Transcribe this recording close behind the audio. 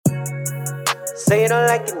Say you don't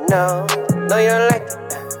like it, no. No, you don't like it.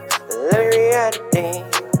 Let me read it, thing.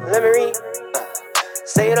 Let me read.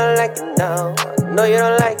 Say you don't like it, no. No, you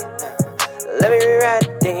don't like it. Let me rewrite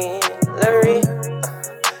it, thing. Let me read.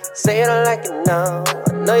 Say you don't like it, no.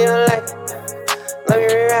 No, you don't like it. Let me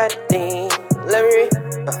rewrite it, thing. Let me read.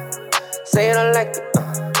 Say you don't like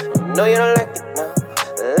it. No, you don't like it, no.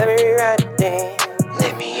 Let me rewrite it, thing.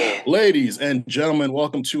 Let me in. Ladies and gentlemen,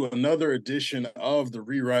 welcome to another edition of the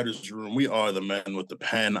Rewriters Room. We are the men with the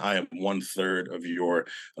pen. I am 1/3 of your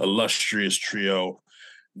illustrious trio.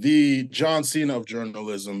 The John Cena of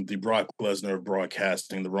journalism, the Brock Lesnar of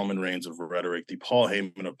broadcasting, the Roman Reigns of rhetoric, the Paul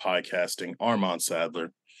Heyman of podcasting, Armand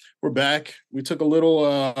Sadler. We're back. We took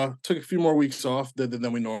a few more weeks off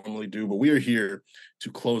than we normally do, but we are here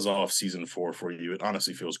to close off season 4 for you. It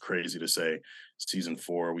honestly feels crazy to say season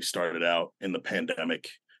 4. We started out in the pandemic.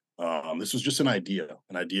 This was just an idea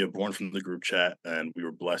born from the group chat, and we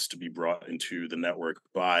were blessed to be brought into the network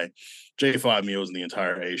by J5 Meals and the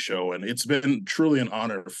entire A show. And it's been truly an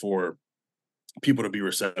honor for people to be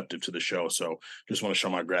receptive to the show. So just want to show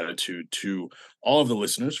my gratitude to all of the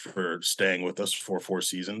listeners for staying with us for 4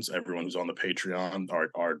 seasons. Everyone who's on the Patreon,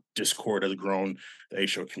 our Discord has grown. The A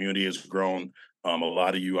show community has grown. A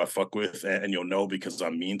lot of you I fuck with, and you'll know because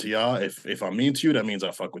I'm mean to y'all. If I'm mean to you, that means I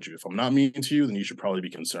fuck with you. If I'm not mean to you, then you should probably be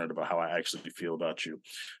concerned about how I actually feel about you.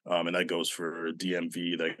 And that goes for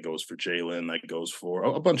DMV, that goes for Jalen, that goes for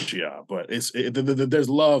a bunch of y'all. But there's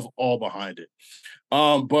love all behind it.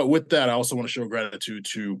 But with that, I also want to show gratitude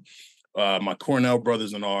to my Cornell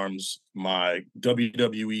brothers in arms, my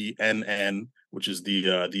WWE NN, which is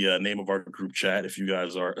the name of our group chat. If you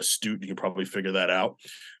guys are astute, you can probably figure that out.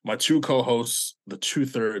 My 2 co-hosts, the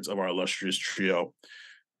 2/3 of our illustrious trio.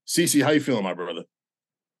 CC, how you feeling, my brother?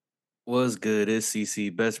 What's good? It's CC,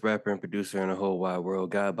 best rapper and producer in the whole wide world.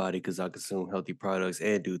 God body because I consume healthy products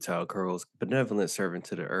and do towel curls. Benevolent servant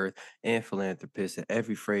to the earth and philanthropist. And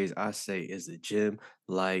every phrase I say is a gem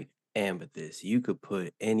like amethyst. You could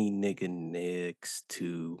put any nigga next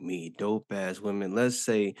to me. Dope ass women. Let's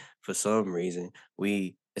say for some reason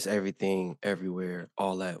it's everything everywhere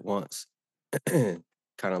all at once.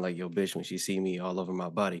 Kind of like your bitch when she see me all over my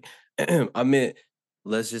body. I meant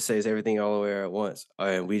let's just say it's everything all the way at once.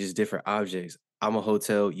 And we just different objects. I'm a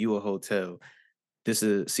hotel, you a hotel. This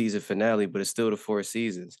is a season finale, but it's still the 4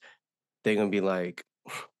 seasons. They're gonna be like,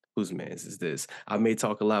 whose man's is this? I may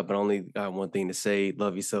talk a lot, but only got one thing to say.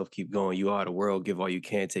 Love yourself, keep going. You are the world, give all you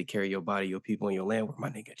can, take care of your body, your people, and your land. Where my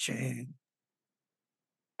nigga Chad.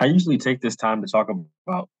 I usually take this time to talk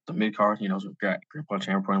about the mid card, so we've got Grandpa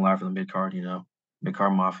Champion live for the mid card, mid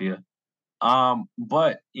card mafia.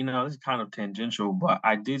 But this is kind of tangential, but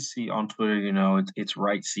I did see on Twitter, it's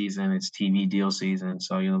right season, it's TV deal season.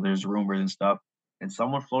 So, there's rumors and stuff. And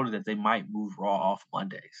someone floated that they might move Raw off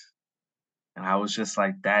Mondays. And I was just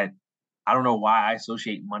like that. I don't know why I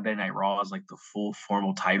associate Monday Night Raw as like the full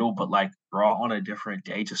formal title, but like Raw on a different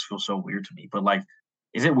day just feels so weird to me. But like,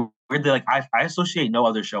 is it weird that like I associate no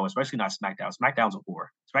other show, especially not SmackDown. SmackDown's a whore.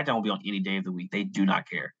 SmackDown will be on any day of the week. They do not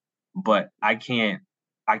care. But I can't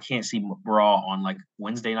see Raw on like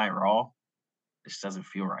Wednesday Night Raw. It just doesn't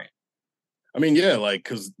feel right. I mean, yeah, like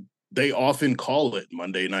because they often call it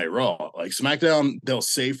Monday Night Raw. Like SmackDown, they'll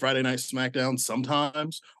say Friday Night SmackDown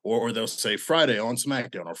sometimes, or they'll say Friday on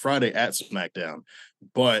SmackDown or Friday at SmackDown.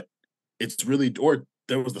 But it's really, or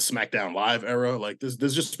there was the SmackDown Live era. Like there's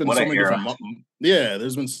just been so many different,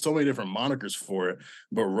 there's been so many different monikers for it.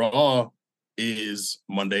 But Raw is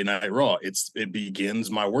Monday Night Raw. It begins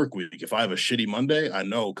my work week. If I have a shitty Monday, I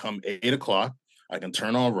know come 8 o'clock, I can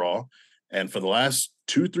turn on Raw. And for the last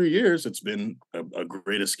 2-3 years, it's been a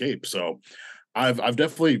great escape. So I've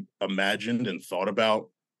definitely imagined and thought about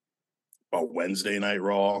a Wednesday Night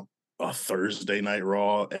Raw, a Thursday Night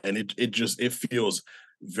Raw, and it feels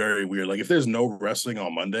very weird. Like if there's no wrestling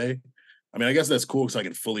on Monday, I mean, I guess that's cool because I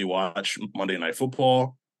can fully watch Monday Night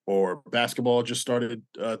Football, or basketball just started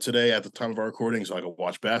today at the time of our recording, so I can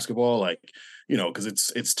watch basketball. Like, because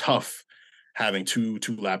it's tough having two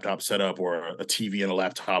laptops set up, or a TV and a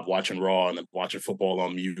laptop watching Raw and then watching football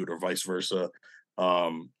on mute, or vice versa.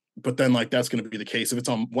 But then like that's going to be the case if it's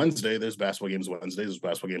on Wednesday. There's basketball games Wednesdays, there's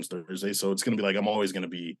basketball games Thursday, so it's going to be like I'm always going to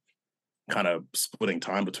be kind of splitting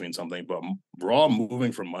time between something. But Raw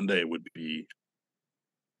moving from Monday would be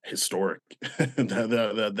historic.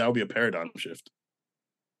 that would be a paradigm shift.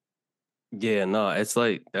 Yeah, no, it's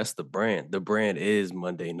like that's the brand. The brand is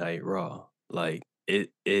Monday Night Raw. Like it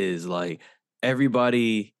is like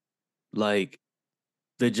everybody, like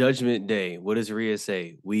the Judgment Day. What does Rhea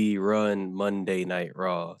say? We run Monday Night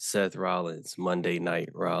Raw. Seth Rollins, Monday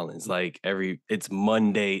Night Rollins. Like it's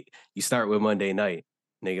Monday. You start with Monday night,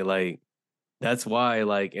 nigga. Like That's why,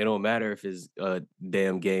 like, it don't matter if it's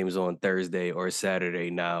damn games on Thursday or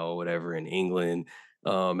Saturday now or whatever in England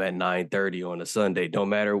at 9:30 on a Sunday. Don't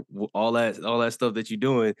matter all that stuff that you're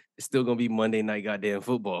doing, it's still gonna be Monday night goddamn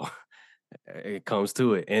football. It comes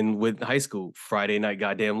to it. And with high school, Friday night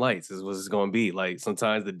goddamn lights is what it's gonna be. Like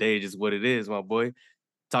sometimes the day is just what it is, my boy.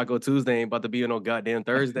 Taco Tuesday ain't about to be on no goddamn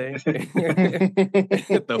Thursday. The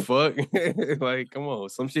fuck? Like, come on.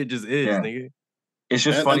 Some shit just is, Yeah. nigga. It's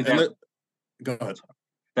just funny that go ahead.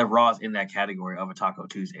 that Raw's in that category of a Taco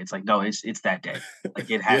Tuesday. It's like, no, it's that day. Like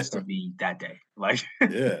it has Yeah. to be that day. Like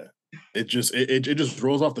Yeah. It just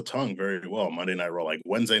rolls off the tongue very well. Monday Night Raw, like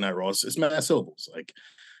Wednesday Night Raw, it's mad syllables. Like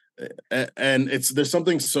and there's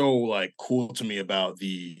something so like cool to me about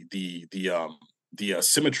the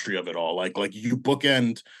symmetry of it all. Like you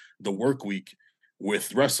bookend the work week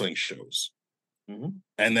with wrestling shows. Mhm.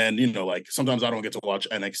 And then, you know, like sometimes I don't get to watch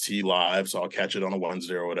NXT live, so I'll catch it on a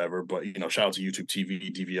Wednesday or whatever. But, you know, shout out to YouTube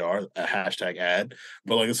TV, DVR, a hashtag ad.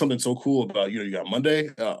 But like, it's something so cool about, you know, you got Monday,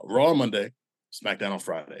 Raw on Monday, SmackDown on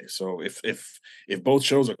Friday. So if both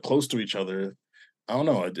shows are close to each other, I don't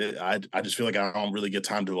know. I just feel like I don't really get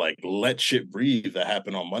time to like let shit breathe that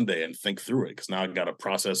happened on Monday and think through it because now I got to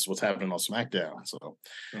process what's happening on SmackDown. So,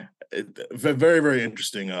 Yeah. Very very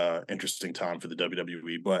interesting time for the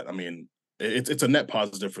WWE. But I mean, it's a net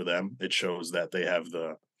positive for them. It shows that they have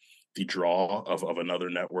the draw of another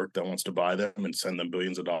network that wants to buy them and send them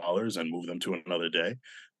billions of dollars and move them to another day.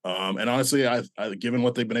 And honestly, I given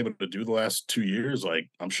what they've been able to do the last 2 years, like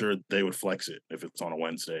I'm sure they would flex it if it's on a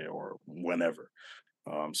Wednesday or whenever.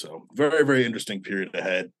 So very, very interesting period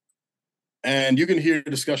ahead. And you can hear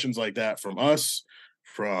discussions like that from us,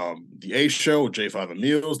 from the A Show with J5 and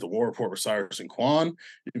Meals, the War Report with Cyrus and Quan.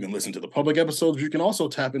 You can listen to the public episodes. You can also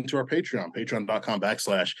tap into our Patreon,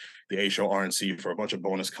 patreon.com/the A Show RNC for a bunch of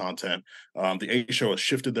bonus content. The A Show has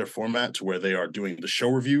shifted their format to where they are doing the show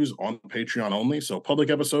reviews on Patreon only. So public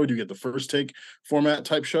episode, you get the first take format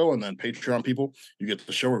type show, and then Patreon people, you get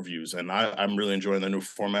the show reviews. And I'm really enjoying the new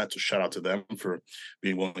format. So shout out to them for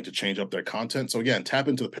being willing to change up their content. So again, tap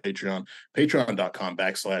into the Patreon,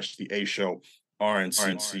 patreon.com/the A Show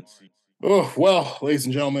RNC. Oh, well, ladies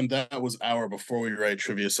and gentlemen, that was our Before We Write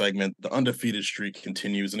trivia segment. The undefeated streak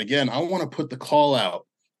continues. And again, I want to put the call out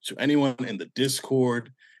to anyone in the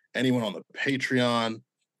Discord, anyone on the Patreon,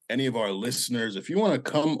 any of our listeners. If you want to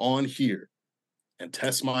come on here and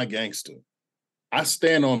test my gangster, I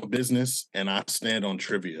stand on business and I stand on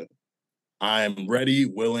trivia. I am ready,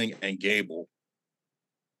 willing, and able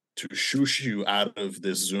to shoosh you out of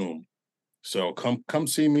this Zoom. So come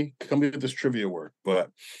see me, come get this trivia work. But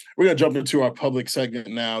we're gonna jump into our public segment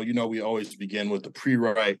now. You know, we always begin with the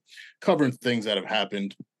pre-write, covering things that have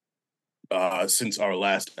happened since our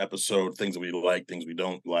last episode, things that we like, things we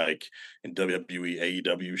don't like in WWE,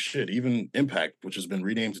 AEW, shit, even Impact, which has been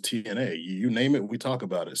renamed to TNA. You name it, we talk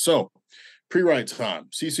about it. So pre-write time.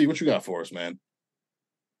 CC, what you got for us, man?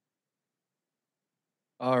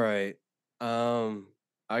 All right.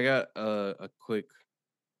 I got a quick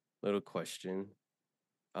little question.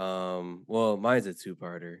 Well, mine's a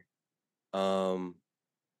two-parter.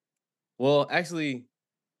 Well, actually,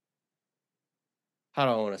 how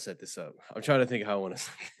do I want to set this up? I'm trying to think how I want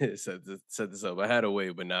to set this up. I had a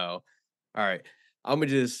way, but now, all right. I'm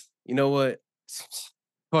gonna just, you know what?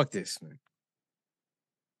 Fuck this, man.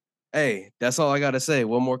 Hey, that's all I gotta say.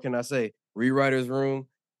 What more can I say? Rewriters Room,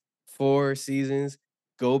 4 seasons.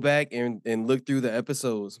 Go back and look through the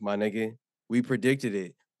episodes, my nigga. We predicted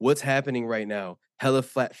it. What's happening right now? Hella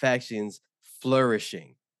flat factions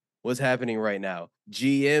flourishing. What's happening right now?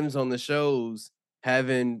 GMs on the shows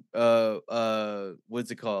having what's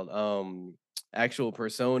it called? Actual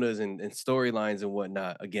personas and storylines and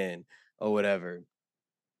whatnot again or whatever.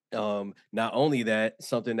 Not only that,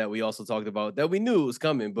 something that we also talked about that we knew was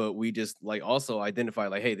coming, but we just like also identified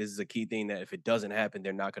like, hey, this is a key thing that if it doesn't happen,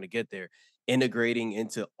 they're not going to get there. Integrating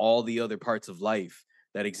into all the other parts of life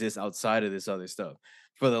that exist outside of this other stuff.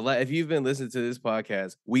 If you've been listening to this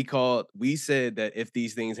podcast, we said that if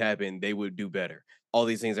these things happen, they would do better. All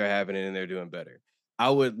these things are happening and they're doing better.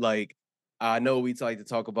 I know we like to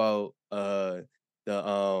talk about the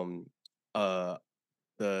uh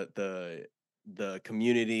the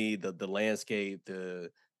community, the landscape,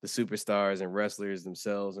 the superstars and wrestlers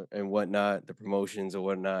themselves and whatnot, the promotions or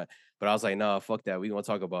whatnot. But I was like, nah, fuck that. We gonna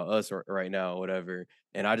talk about us right now, or whatever.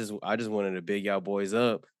 And I just wanted to big y'all boys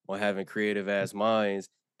up on having creative ass minds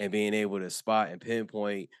and being able to spot and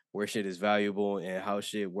pinpoint where shit is valuable and how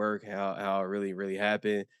shit work, how it really, really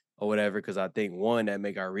happened or whatever. Cause I think one that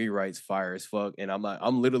make our rewrites fire as fuck. And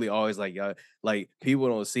I'm literally always like, y'all, like people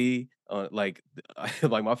don't see like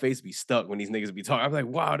like my face be stuck when these niggas be talking. I'm like,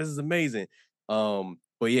 wow, this is amazing.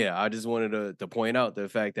 But yeah, I just wanted to point out the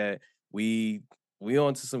fact that we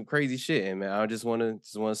on to some crazy shit, and man, I just wanna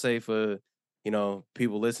say for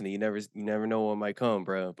people listening, you never know what might come,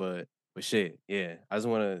 bro. But shit, yeah, I just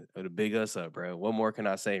wanna to big us up, bro. What more can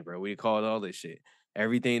I say, bro? We called all this shit.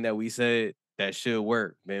 Everything that we said that should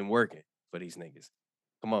work been working for these niggas.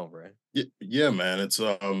 Come on, bro. Yeah, man. It's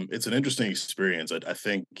an interesting experience. I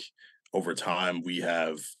think over time we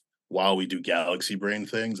have, while we do galaxy brain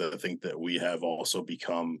things, I think that we have also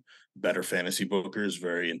become better fantasy bookers,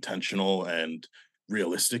 very intentional and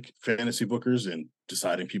realistic fantasy bookers in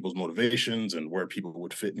deciding people's motivations and where people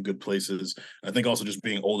would fit in good places. I think also just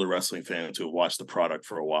being older wrestling fans who have watched the product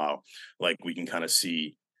for a while, like we can kind of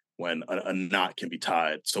see when a knot can be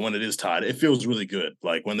tied. So when it is tied, it feels really good.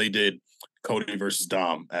 Like when they did Cody versus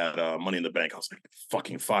Dom at Money in the Bank, I was like,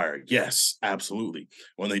 fucking fire. Yes, absolutely.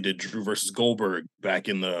 When they did Drew versus Goldberg back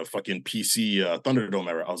in the fucking PC Thunderdome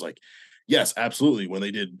era, I was like, yes, absolutely. When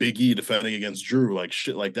they did Big E defending against Drew, like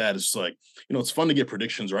shit like that, it's like, it's fun to get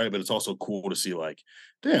predictions right, but it's also cool to see like,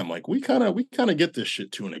 damn, like we kind of get this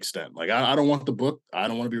shit to an extent. Like I don't want the book. I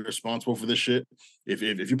don't want to be responsible for this shit. If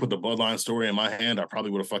you put the Bloodline story in my hand, I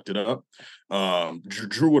probably would have fucked it up.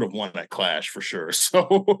 Drew would have won that clash for sure.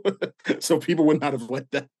 So so people would not have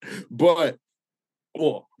liked that. But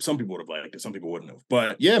well, some people would have liked it, some people wouldn't have.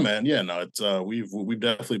 But yeah, man, yeah, no, it's we've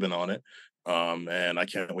definitely been on it. And I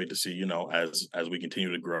can't wait to see, as we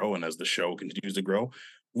continue to grow and as the show continues to grow.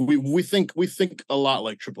 We think a lot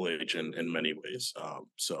like Triple H in many ways.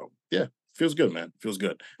 So yeah, feels good, man. Feels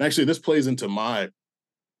good. And actually, this plays into my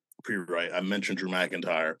pre-write. I mentioned Drew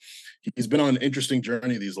McIntyre. He's been on an interesting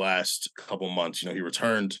journey these last couple months. He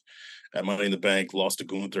returned at Money in the Bank, lost to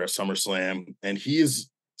Gunther at SummerSlam, and he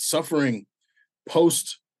is suffering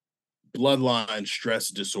post bloodline stress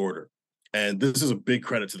disorder. And this is a big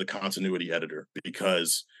credit to the continuity editor,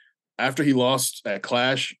 because after he lost at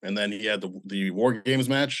Clash and then he had the War Games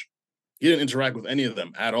match, he didn't interact with any of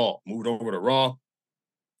them at all. Moved over to Raw.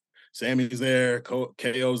 Sammy's there,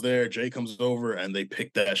 KO's there, Jay comes over, and they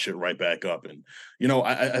pick that shit right back up. And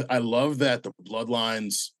I love that the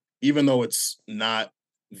Bloodlines, even though it's not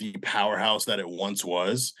the powerhouse that it once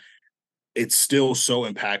was, it's still so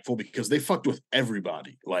impactful because they fucked with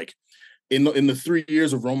everybody. Like in the 3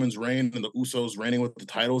 years of Roman's reign and the Usos reigning with the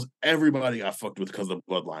titles, everybody got fucked with because of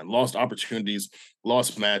the Bloodline. Lost opportunities,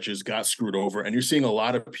 lost matches, got screwed over, and you're seeing a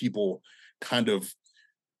lot of people kind of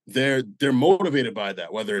they're motivated by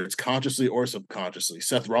that, whether it's consciously or subconsciously.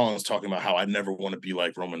 Seth Rollins talking about how I never want to be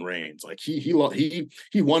like Roman Reigns. Like he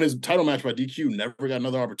won his title match by DQ, never got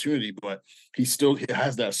another opportunity, but he still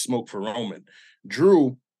has that smoke for Roman.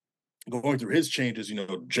 Drew going through his changes,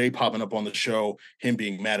 Jay popping up on the show, him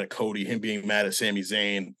being mad at Cody, him being mad at Sami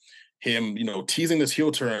Zayn, him, teasing this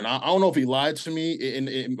heel turn. I don't know if he lied to me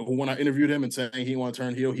when I interviewed him and saying he want to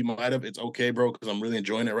turn heel. He might have. It's okay, bro, because I'm really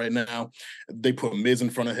enjoying it right now. They put Miz in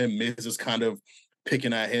front of him. Miz is kind of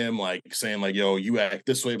picking at him, like saying like, yo, you act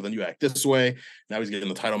this way, but then you act this way. Now he's getting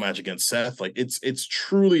the title match against Seth. Like it's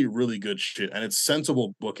truly really good shit. And it's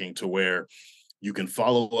sensible booking to where you can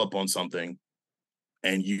follow up on something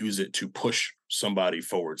and use it to push somebody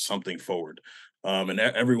forward, something forward. And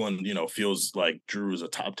everyone, feels like Drew is a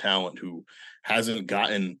top talent who hasn't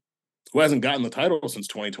gotten the title since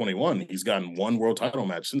 2021. He's gotten one world title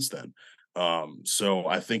match since then. So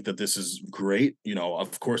I think that this is great.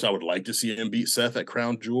 Of course, I would like to see him beat Seth at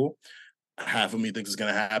Crown Jewel. Half of me thinks it's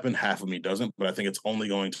going to happen. Half of me doesn't. But I think it's only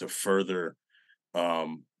going to further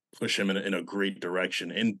push him in a great direction.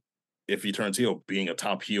 And if he turns heel, being a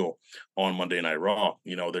top heel on Monday Night Raw,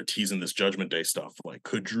 they're teasing this Judgment Day stuff. Like,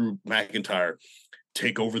 could Drew McIntyre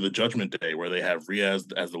take over the Judgment Day where they have Rhea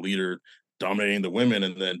as the leader dominating the women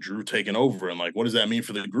and then Drew taking over? And like, what does that mean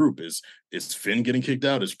for the group? Is Finn getting kicked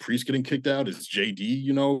out? Is Priest getting kicked out? Is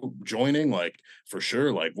JD, joining? Like, for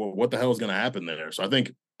sure. Like, what the hell is going to happen there? So I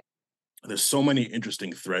think there's so many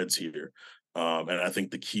interesting threads here. And I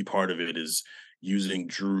think the key part of it is using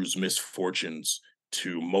Drew's misfortunes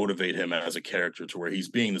to motivate him as a character to where he's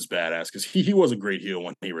being this badass, because he was a great heel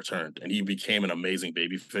when he returned and he became an amazing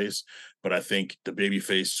babyface. But I think the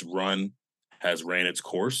babyface run has ran its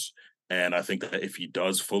course. And I think that if he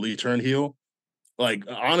does fully turn heel, like,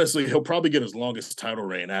 honestly, he'll probably get his longest title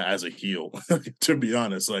reign as a heel, to be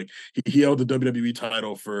honest. Like, he held the WWE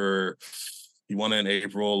title he won it in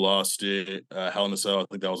April, lost it, Hell in a Cell. I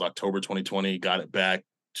think that was October 2020, got it back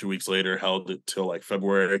 2 weeks later, held it till like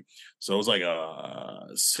February. So it was like a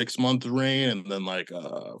 6-month reign and then like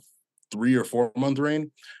a 3 or 4 month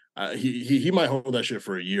reign. He might hold that shit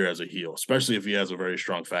for a year as a heel, especially if he has a very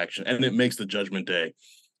strong faction. And it makes the Judgment Day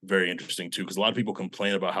very interesting too, because a lot of people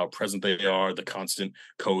complain about how present they are, the constant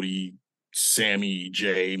Cody Sammy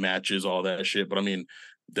J matches, all that shit. But I mean,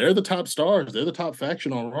 they're the top stars. They're the top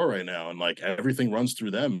faction on Raw right now, and like everything runs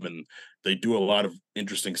through them, and they do a lot of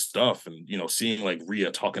interesting stuff. And seeing like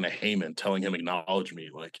Rhea talking to Heyman, telling him acknowledge me,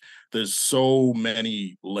 like there's so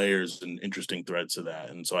many layers and interesting threads to that.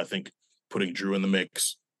 And so I think putting Drew in the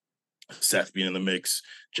mix, Seth being in the mix,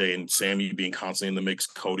 Jay and Sammy being constantly in the mix,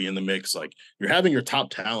 Cody in the mix, like you're having your top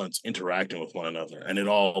talents interacting with one another, and it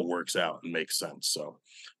all works out and makes sense. So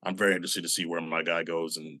I'm very interested to see where my guy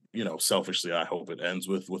goes, and selfishly, I hope it ends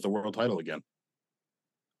with a world title again.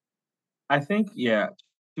 I think, yeah,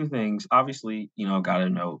 two things. Obviously, gotta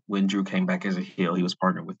know when Drew came back as a heel, he was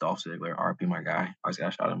partnered with Dolph Ziggler. RP, my guy. I always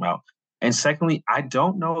gotta shout him out. And secondly, I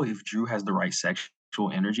don't know if Drew has the right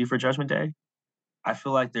sexual energy for Judgment Day. I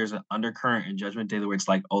feel like there's an undercurrent in Judgment Day where it's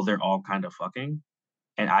like, oh, they're all kind of fucking.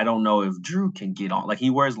 And I don't know if Drew can get on. Like,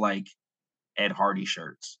 he wears like Ed Hardy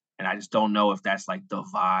shirts. And I just don't know if that's like the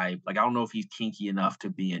vibe. Like, I don't know if he's kinky enough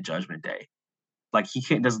to be in Judgment Day. Like, he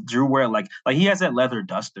can't, does Drew wear like he has that leather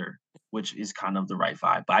duster, which is kind of the right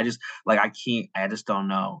vibe. But I just don't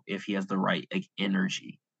know if he has the right like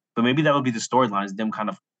energy. But maybe that would be the storyline, is them kind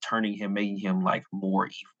of turning him, making him like more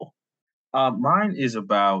evil. Mine is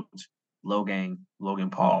about Logan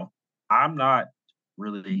Paul. I'm not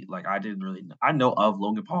really like, I know of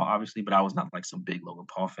Logan Paul obviously, but I was not like some big Logan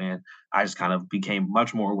Paul fan. I just kind of became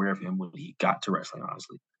much more aware of him when he got to wrestling,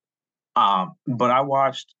 honestly. But I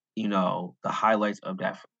watched, the highlights of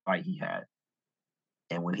that fight he had.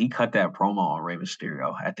 And when he cut that promo on Rey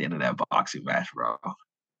Mysterio at the end of that boxing match, bro,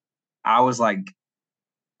 I was like,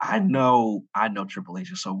 I know Triple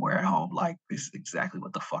H is somewhere at home. Like, this is exactly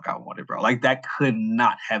what the fuck I wanted, bro. Like, that could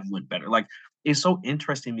not have went better. Like, it's so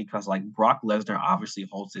interesting because like Brock Lesnar obviously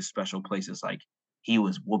holds this special place. It's like he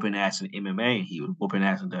was whooping ass in MMA and he was whooping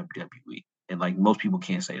ass in WWE. And like most people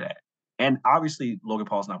can't say that. And obviously Logan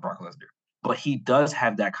Paul's not Brock Lesnar, but he does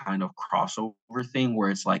have that kind of crossover thing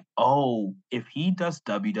where it's like, oh, if he does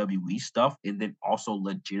WWE stuff and then also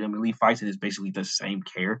legitimately fights and is basically the same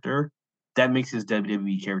character, that makes his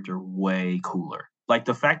WWE character way cooler. Like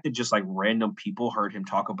the fact that just like random people heard him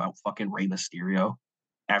talk about fucking Rey Mysterio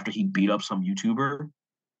after he beat up some YouTuber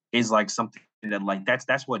is like something that like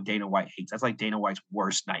that's what Dana White hates. That's like Dana White's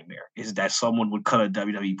worst nightmare, is that someone would cut a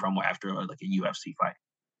WWE promo after like a UFC fight.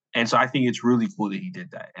 And so I think it's really cool that he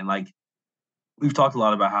did that. And like we've talked a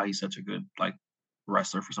lot about how he's such a good like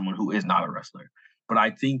wrestler for someone who is not a wrestler. But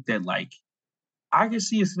I think that like I can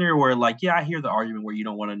see a scenario where like, yeah, I hear the argument where you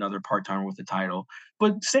don't want another part-timer with the title,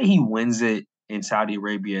 but say he wins it in Saudi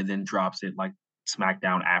Arabia, then drops it like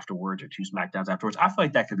SmackDown afterwards or 2 SmackDowns afterwards. I feel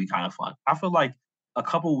like that could be kind of fun. I feel like a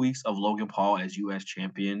couple weeks of Logan Paul as U.S.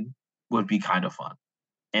 champion would be kind of fun.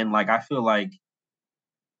 And like, I feel like,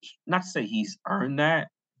 not to say he's earned that,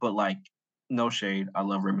 but like, no shade, I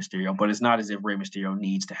love Rey Mysterio, but it's not as if Rey Mysterio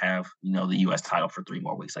needs to have, the U.S. title for 3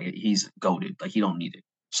 more weeks. Like, he's goated. Like, he don't need it.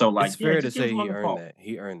 So like, It's fair to just give say he Logan earned Paul. that.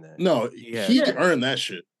 He earned that. No, he earned that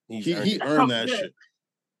shit. He earned that Yeah. shit.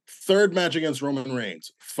 Third match against Roman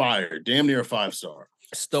Reigns, fire, damn near a 5-star.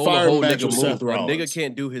 Stole Fire the whole match nigga with move. Seth A Rollins. nigga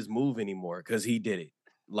can't do his move anymore because he did it.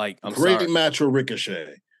 Like, I'm Great sorry. match with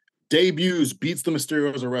Ricochet. Debuts, beats the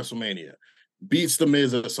Mysterios at WrestleMania, beats the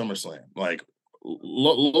Miz at SummerSlam. Like,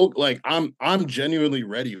 I'm genuinely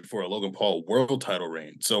ready for a Logan Paul world title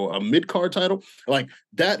reign. So a mid-card title, like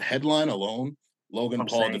that headline alone, Logan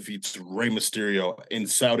Paul defeats Rey Mysterio in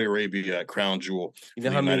Saudi Arabia at Crown Jewel. You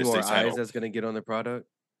know how many more eyes that's gonna get on the product?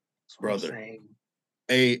 Brother.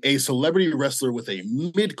 A celebrity wrestler with a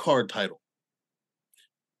mid-card title.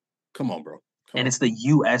 Come on, bro. And it's the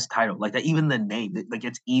U.S. title. Like that, even the name, like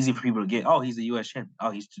it's easy for people to get. Oh, he's the U.S. champion. Oh,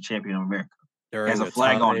 he's the champion of America. During a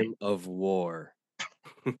flag time on it. of war.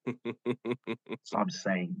 So I'm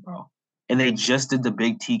saying, bro. And they just did the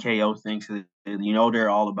big TKO thing. So, they're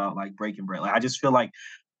all about like breaking bread. Like I just feel like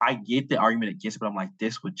I get the argument against it, but I'm like,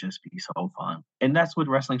 this would just be so fun. And that's what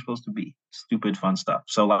wrestling's supposed to be. Stupid, fun stuff.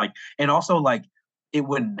 So like, and also like, it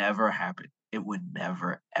would never happen. It would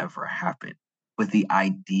never, ever happen with the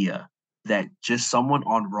idea that just someone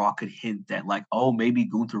on Raw could hint that like, oh, maybe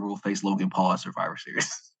Gunther will face Logan Paul at Survivor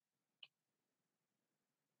Series.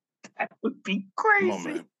 That would be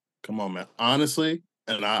crazy. Come on, man. Honestly,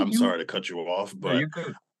 and I'm sorry to cut you off, but you're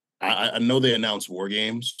good. I know they announced War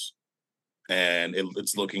Games, and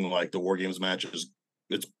it's looking like the War Games matches.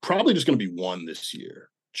 It's probably just going to be one this year,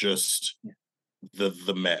 just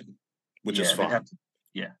the men, which is fine.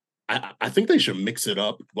 I think they should mix it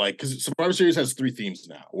up, like because Survivor Series has 3 themes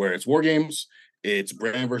now, where it's War Games, it's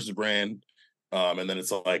brand versus brand, and then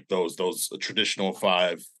it's like those traditional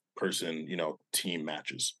 5-person team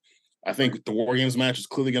matches. I think the War Games match is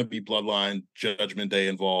clearly going to be Bloodline, Judgment Day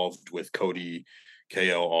involved with Cody,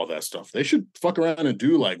 KO, all that stuff. They should fuck around and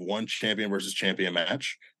do like one champion versus champion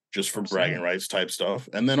match just for bragging rights type stuff,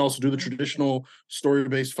 and then also do the traditional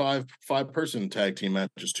story-based five-person tag team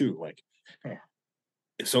matches too. Like,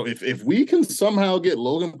 so if we can somehow get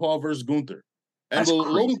Logan Paul versus Gunther, and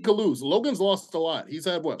Logan can lose. Logan's lost a lot. He's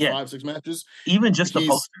had 5-6 matches. Even just the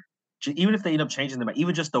poster. Even if they end up changing them,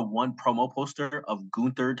 even just the one promo poster of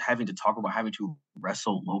Gunther having to talk about having to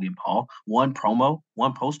wrestle Logan Paul, one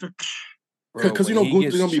poster. Because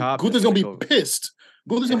Gunther's gonna be pissed.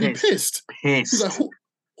 Gunther's gonna be pissed. He's like,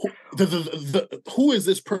 who is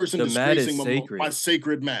this person disgracing my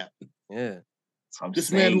sacred mat? Yeah,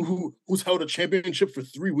 this man who's held a championship for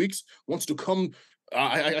 3 weeks wants to come.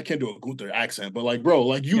 I can't do a Gunther accent, but like, bro,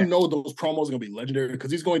 like those promos are gonna be legendary because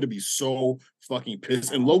he's going to be so fucking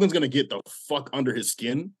pissed, and Logan's gonna get the fuck under his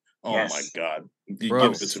skin. Oh my god,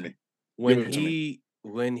 bro, give it to me.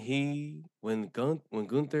 When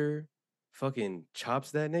Gunther fucking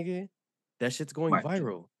chops that nigga, that shit's going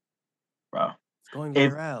viral, bro. It's going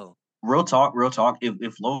viral. Real talk.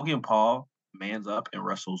 If Logan Paul mans up and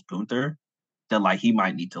wrestles Gunther, then like he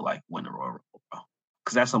might need to like win the Royal Rumble, bro.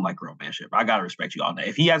 Because that's some like real manship. I gotta respect you on that.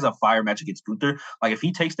 If he has a fire match against Gunther, like if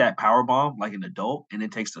he takes that power bomb like an adult and then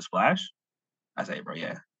takes the splash, I say, bro,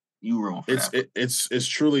 you ruin for that. It's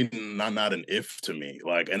truly not an if to me.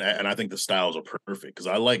 Like, and I think the styles are perfect because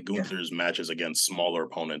I like Gunther's matches against smaller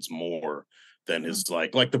opponents more than his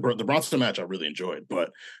like the Bronson match I really enjoyed,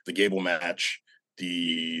 but the Gable match,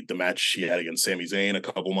 the match he had against Sami Zayn a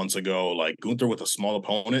couple months ago, like Gunther with a small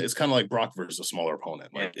opponent, it's kind of like Brock versus a smaller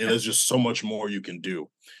opponent. Like there's just so much more you can do.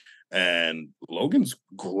 And Logan's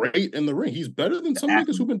great in the ring. He's better than some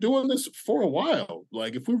niggas who've been doing this for a while.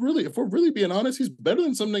 Like if we're really being honest, he's better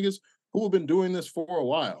than some niggas who have been doing this for a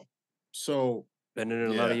while. So better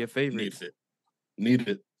than a lot of your favorites. Need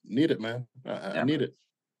it, man. I need it.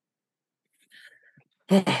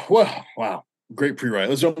 Well, wow. Great pre-write.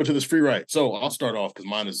 Let's jump into this free write. So I'll start off because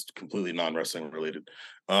mine is completely non-wrestling related.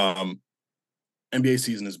 NBA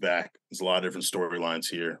season is back. There's a lot of different storylines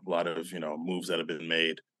here, a lot of moves that have been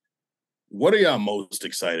made. What are y'all most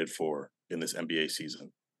excited for in this NBA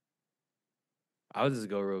season? I'll just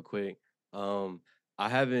go real quick. I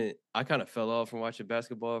kind of fell off from watching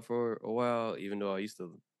basketball for a while, even though I used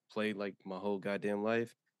to play like my whole goddamn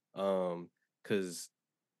life. Because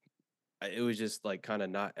it was just like kind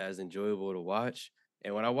of not as enjoyable to watch.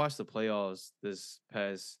 And when I watched the playoffs this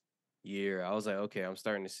past year, I was like, okay, I'm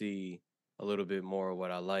starting to see a little bit more of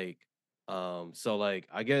what I like. So like,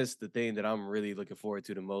 I guess the thing that I'm really looking forward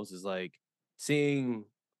to the most is like seeing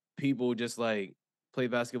people just like play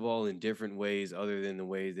basketball in different ways other than the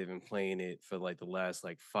ways they've been playing it for like the last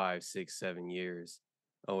like 5, 6, 7 years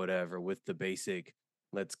or whatever, with the basic,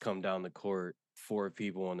 let's come down the court, 4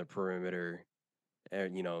 people on the perimeter,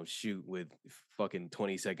 and shoot with fucking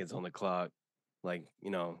 20 seconds on the clock, like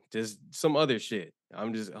just some other shit.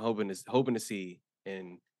 I'm just hoping to see,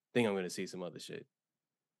 and think I'm going to see some other shit.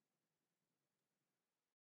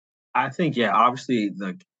 I think obviously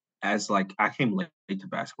I came late to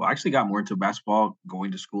basketball. I actually got more into basketball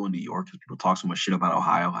going to school in New York because people talk so much shit about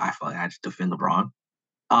Ohio. I feel like I had to defend LeBron.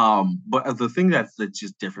 But the thing that's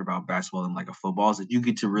just different about basketball than like a football is that you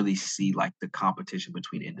get to really see like the competition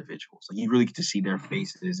between individuals. Like you really get to see their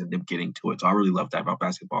faces and them getting to it. So I really love that about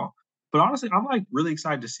basketball. But honestly, I'm like really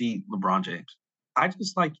excited to see LeBron James. I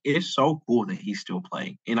just like, it's so cool that he's still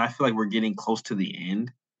playing. And I feel like we're getting close to the end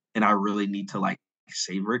and I really need to like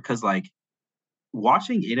savor it. Cause like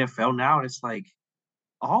watching NFL now, it's like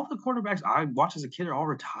all the quarterbacks I watched as a kid are all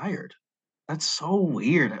retired. That's so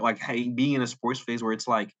weird. Like, hey, being in a sports phase where it's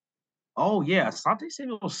like, oh yeah, Asante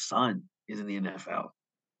Samuel's son is in the NFL.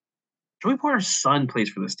 Joey Porter's son plays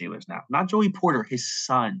for the Steelers now. Not Joey Porter, his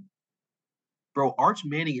son. Bro, Arch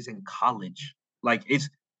Manning is in college. Like it's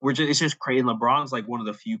just crazy. LeBron's like one of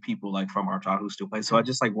the few people like from our childhood who still plays. So I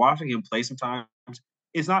just like watching him play sometimes.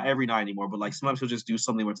 It's not every night anymore, but like sometimes he'll just do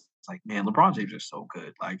something where it's like, man, LeBron James is so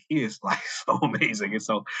good. Like he is like so amazing. And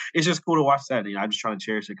so it's just cool to watch that. And I'm just trying to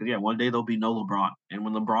cherish it because one day there'll be no LeBron. And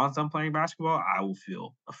when LeBron's done playing basketball, I will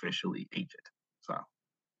feel officially ancient. So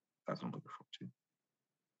that's what I'm looking forward to.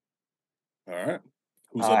 All right.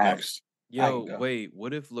 Who's up next? Yo, wait,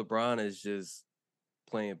 what if LeBron is just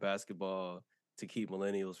playing basketball to keep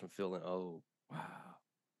millennials from feeling old? Wow.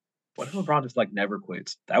 What if LeBron just like never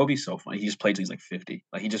quits? That would be so funny. He just played till he's like 50.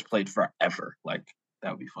 Like he just played forever. Like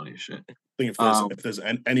that would be funny as shit. I think if there's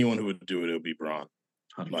anyone who would do it, it would be Bron.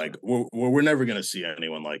 100%. Like we're never gonna see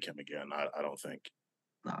anyone like him again. I don't think.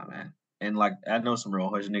 Nah, man. And like I know some real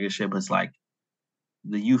hush nigga shit, but it's like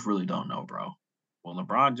the youth really don't know, bro. When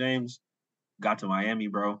LeBron James got to Miami,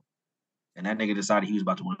 bro, and that nigga decided he was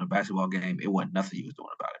about to win a basketball game, it wasn't nothing he was doing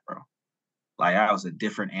about it, bro. Like I was a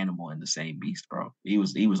different animal in the same beast, bro. He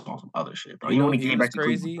was on some other shit, bro. You Even know when he he came was back to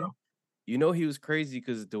Cleveland, crazy. bro. You know he was crazy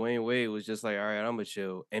because Dwayne Wade was just like, all right, I'm gonna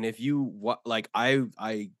chill. And if you like, I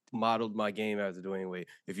modeled my game after Dwayne Wade.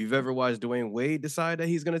 If you've ever watched Dwayne Wade decide that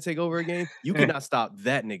he's gonna take over a game, you cannot stop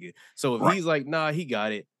that nigga. So if Right. he's like, nah, he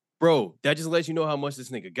got it, bro. That just lets you know how much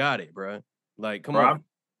this nigga got it, bro. Like, come Bro, on.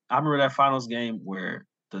 I remember that finals game where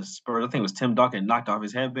the Spurs, I think it was Tim Duncan, knocked off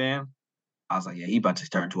his headband. I was like, yeah, he about to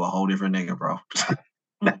turn into a whole different nigga, bro.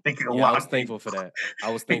 That nigga Yeah, I was locked thankful for that.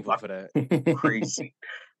 I was thankful for that. crazy.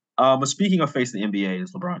 But speaking of facing the NBA,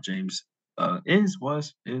 is LeBron James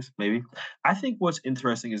is maybe. I think what's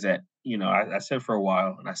interesting is that I said for a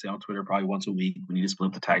while, and I say on Twitter probably once a week, we need to split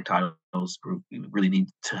up the tag titles. We really need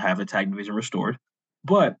to have the tag division restored.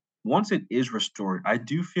 But once it is restored, I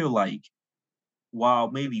do feel like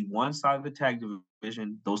while maybe one side of the tag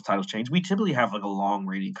division, those titles change, we typically have like a long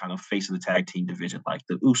reigning kind of face of the tag team division, like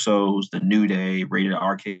the Usos, the New Day, Rated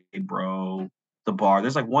Arcade Bro, the Bar.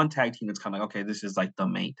 There's like one tag team that's kind of like, okay, this is like the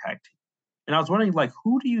main tag team. And I was wondering, like,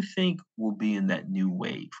 who do you think will be in that new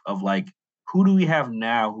wave of like, who do we have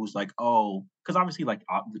now who's like, oh, because obviously like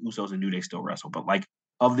the Usos and New Day still wrestle, but like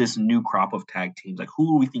of this new crop of tag teams, like who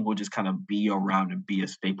do we think will just kind of be around and be a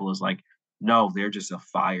staple as like, no, they're just a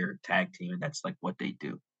fire tag team and that's like what they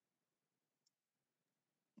do.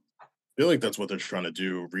 I feel like that's what they're trying to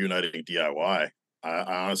do, reuniting DIY. I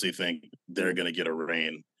honestly think they're going to get a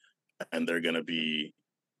reign, and they're going to be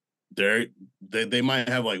they might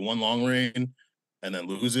have like one long reign and then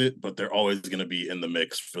lose it, but they're always going to be in the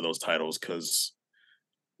mix for those titles because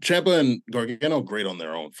Ciampa and Gargano great on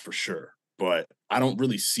their own for sure, but I don't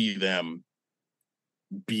really see them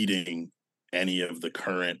beating any of the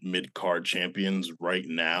current mid-card champions right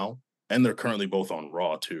now, and they're currently both on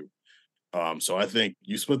Raw too. So I think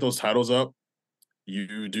you split those titles up.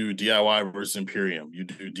 You do DIY versus Imperium. You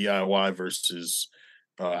do DIY versus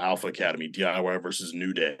Alpha Academy. DIY versus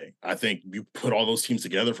New Day. I think you put all those teams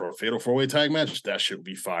together for a fatal four-way tag match. That should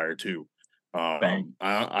be fire too. Bang.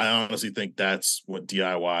 I honestly think that's what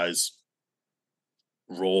DIY's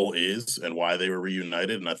role is and why they were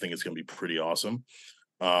reunited, and I think it's going to be pretty awesome.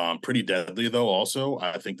 Pretty deadly though. Also,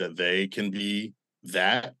 I think that they can be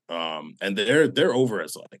that, and they're over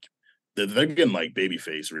as like they're getting like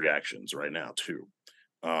babyface reactions right now too.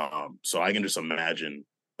 So I can just imagine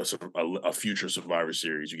a future Survivor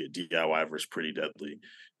Series. You get DIY versus Pretty Deadly,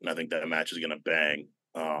 and I think that match is gonna bang.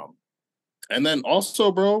 And then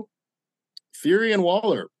also, bro, Theory and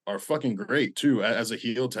Waller are fucking great too as a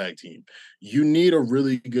heel tag team. You need a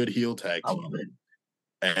really good heel tag I team, love it.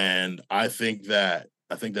 and I think that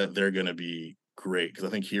they're gonna be great because I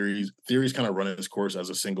think Theory's kind of running his course as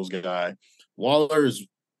a singles guy. Waller is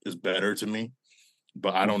better to me,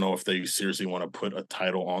 but I don't know if they seriously want to put a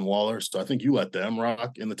title on Waller. So I think you let them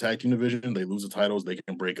rock in the tag team division. They lose the titles, they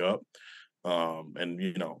can break up.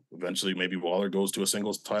 And eventually maybe Waller goes to a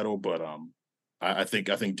singles title. But I think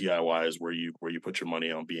DIY is where you put your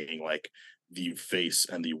money on being like the face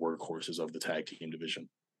and the workhorses of the tag team division.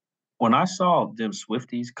 When I saw them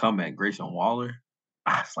Swifties come at Grayson Waller,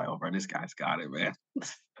 I was like, oh, bro, this guy's got it, man.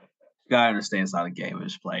 Guy understands how the game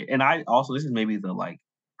is played. And I also, this is maybe the like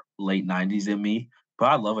late 90s in me, but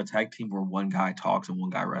I love a tag team where one guy talks and one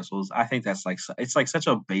guy wrestles. I think that's like, it's like such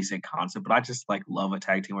a basic concept, but I just like love a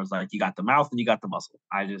tag team where it's like you got the mouth and you got the muscle.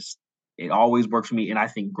 It always works for me. And I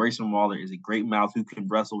think Grayson Waller is a great mouth who can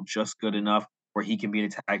wrestle just good enough where he can be in a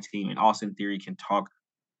tag team. And Austin Theory can talk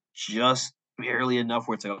just barely enough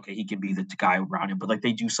where it's like, okay, he can be the guy around him. But like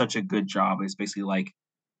they do such a good job. It's basically like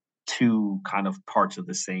two kind of parts of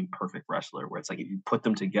the same perfect wrestler where it's like if you put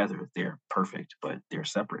them together, they're perfect, but they're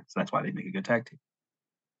separate. So that's why they make a good tag team.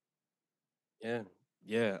 Yeah.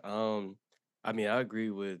 Yeah. I mean, I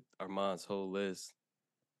agree with Armand's whole list.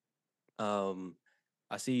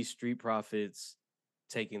 I see Street Profits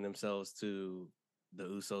taking themselves to the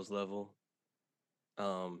Usos level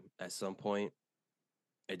at some point.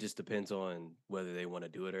 It just depends on whether they want to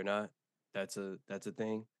do it or not. That's a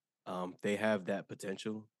thing. They have that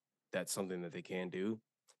potential. That's something that they can do.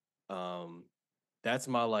 Um, that's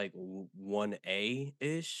my like 1A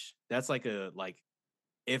ish. That's like a like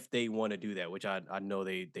if they want to do that, which I know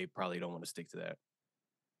they probably don't want to stick to that.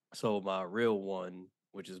 So my real one,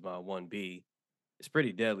 which is my 1B, it's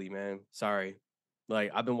pretty deadly, man. Sorry.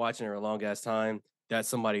 Like I've been watching her a long ass time. That's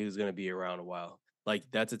somebody who's gonna be around a while. Like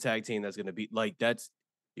that's a tag team that's gonna be like that's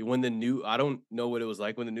when the new I don't know what it was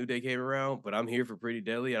like when the new day came around, but I'm here for Pretty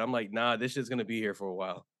Deadly. And I'm like, nah, this shit's gonna be here for a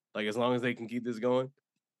while. Like as long as they can keep this going,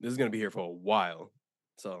 this is gonna be here for a while.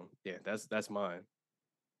 So yeah, that's mine.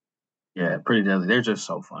 Yeah, Pretty Deadly. They're just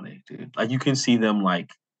so funny, dude. Like you can see them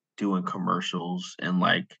like doing commercials and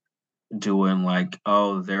like doing like,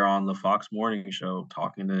 oh, they're on the Fox Morning Show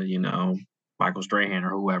talking to, Michael Strahan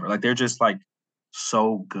or whoever. Like they're just like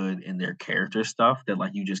so good in their character stuff that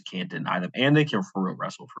like you just can't deny them. And they can for real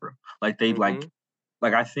wrestle for real. Like they Mm-hmm.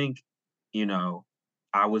 like I think, you know,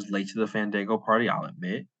 I was late to the Fandango party, I'll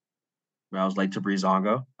admit. I was late to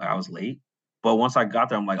Breezango. Like I was late. But once I got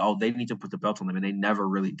there, I'm like, oh, they need to put the belt on them. And they never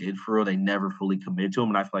really did for real. They never fully committed to them.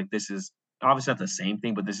 And I feel like this is obviously not the same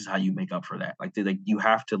thing, but this is how you make up for that. Like, you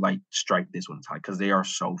have to like strike this one time because they are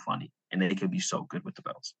so funny and they could be so good with the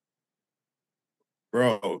belts.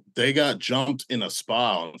 Bro, they got jumped in a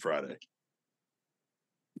spa on Friday.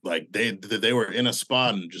 Like they were in a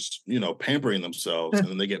spot and just pampering themselves, and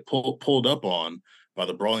then they get pulled up on by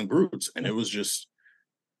the Brawling Brutes, and it was just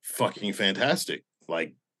fucking fantastic.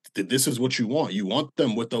 Like this is what you want. You want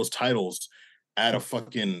them with those titles at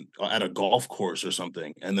a golf course or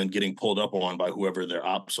something, and then getting pulled up on by whoever their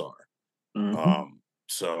ops are. Mm-hmm.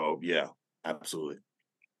 So yeah, absolutely.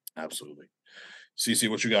 CC,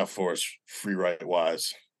 what you got for us, free right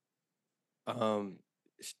wise?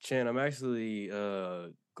 Chan, I'm actually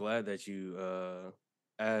glad that you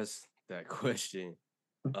asked that question.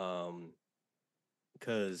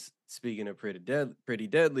 Because speaking of pretty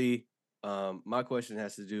deadly, my question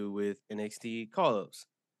has to do with NXT call-ups.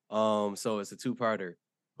 So it's a two-parter.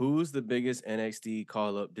 Who's the biggest NXT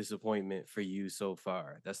call-up disappointment for you so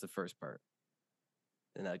far? That's the first part.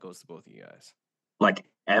 And that goes to both of you guys. Like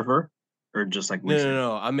ever? Or just like recent?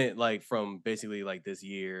 No. I meant like from basically like this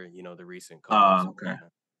year, the recent call-ups.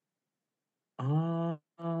 Okay.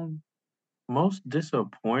 Most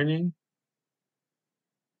disappointing.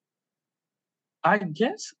 I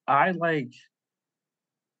guess I like.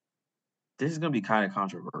 This is gonna be kind of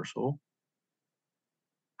controversial.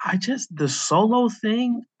 The solo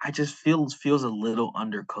thing, I just feels a little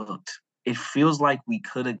undercooked. It feels like we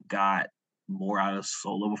could have got more out of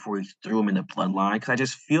Solo before he threw him in the bloodline. Because I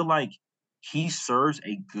just feel like he serves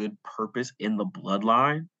a good purpose in the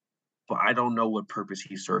bloodline, but I don't know what purpose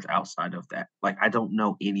he serves outside of that. Like I don't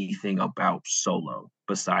know anything about Solo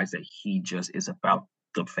besides that he just is about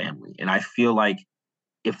the family. And I feel like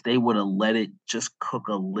if they would have let it just cook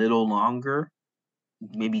a little longer,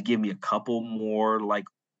 maybe give me a couple more like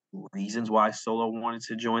reasons why Solo wanted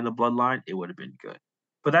to join the bloodline, it would have been good.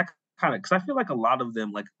 But that kind of because I feel like a lot of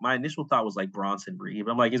them, like my initial thought was like Bronson Reed.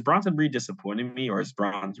 But I'm like, is Bronson Reed disappointing me or is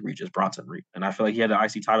Bronson Reed just Bronson Reed? And I feel like he had an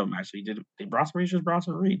IC title match. So he did Bronson Reed just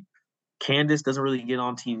Bronson Reed. Candace doesn't really get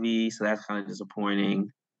on TV, so that's kind of disappointing.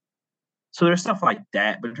 So there's stuff like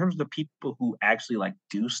that. But in terms of the people who actually like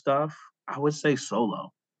do stuff, I would say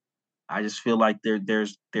Solo. I just feel like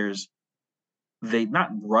there's they not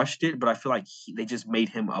rushed it, but I feel like they just made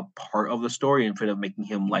him a part of the story instead of making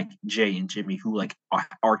him like Jay and Jimmy, who like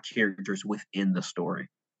are characters within the story.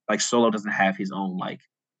 Like Solo doesn't have his own like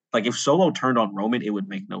if Solo turned on Roman, it would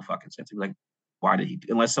make no fucking sense. He'd be like, why did he?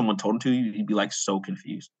 Unless someone told him to, he'd be like so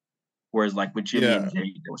confused. Whereas like with Jimmy and Yeah.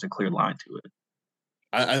 Jay, there was a clear line to it.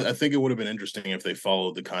 I think it would have been interesting if they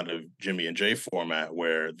followed the kind of Jimmy and Jay format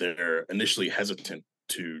where they're initially hesitant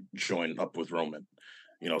to join up with Roman.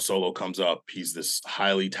 Solo comes up, he's this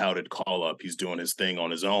highly touted call up, he's doing his thing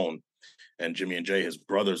on his own. And Jimmy and Jay, his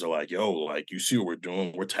brothers, are like, yo, like, you see what we're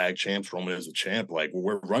doing? We're tag champs. Roman is a champ. Like,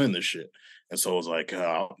 we're running this shit. And so it's like,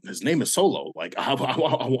 his name is Solo. Like, I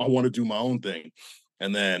want to do my own thing.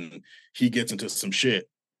 And then he gets into some shit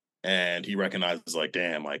and he recognizes like,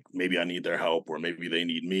 damn, like maybe I need their help or maybe they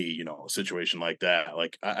need me, a situation like that.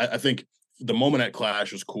 Like, I think the moment at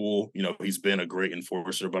Clash was cool. He's been a great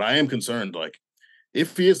enforcer, but I am concerned, like,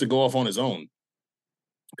 if he is to go off on his own,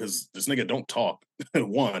 because this nigga don't talk,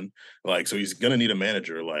 one, like, so he's gonna need a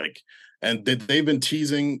manager, like, and they've been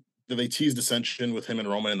teasing, they teased Ascension with him and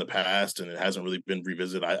Roman in the past, and it hasn't really been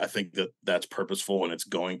revisited. I think that's purposeful, and it's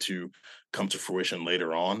going to come to fruition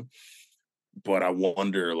later on. But I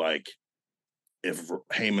wonder, like, if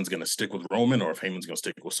Heyman's gonna stick with Roman or if Heyman's gonna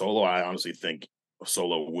stick with Solo. I honestly think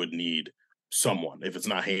Solo would need someone. If it's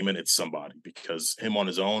not Heyman, it's somebody, because him on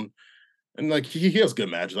his own. And like he has good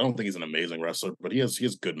matches. I don't think he's an amazing wrestler, but he has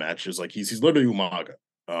good matches. Like he's literally Umaga.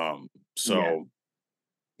 So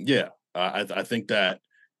yeah, I think that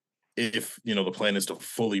if the plan is to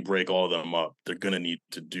fully break all of them up, they're gonna need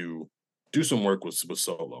to do some work with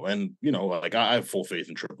Solo. And like I have full faith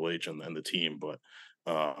in Triple H and the team, but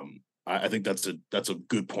I think that's a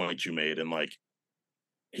good point you made. And like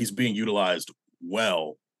he's being utilized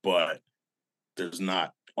well, but there's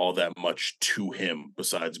not all that much to him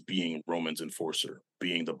besides being Roman's enforcer,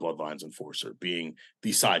 being the Bloodline's enforcer, being the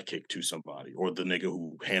sidekick to somebody, or the nigga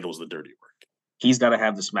who handles the dirty work. He's got to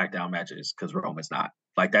have the SmackDown matches because Roman's not.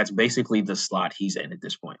 Like, that's basically the slot he's in at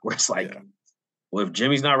this point, where it's like, well, if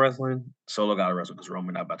Jimmy's not wrestling, Solo got to wrestle because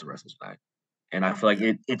Roman not about to wrestle tonight. And I feel like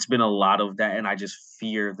it's been a lot of that, and I just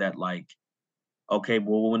fear that, like, okay,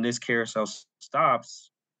 well, when this carousel stops,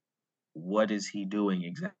 what is he doing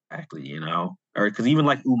exactly, you know? Or because even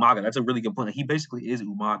like Umaga, that's a really good point. He basically is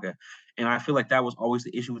Umaga. And I feel like that was always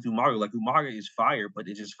the issue with Umaga. Like, Umaga is fire, but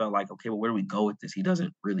it just felt like, okay, well, where do we go with this? He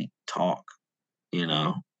doesn't really talk, you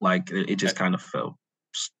know? Like, it just kind of felt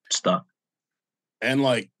stuck. And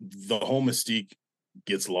like the whole mystique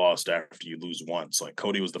gets lost after you lose once. Like,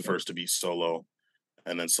 Cody was the first to beat Solo,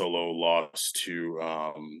 and then Solo lost to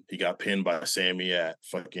he got pinned by Sammy at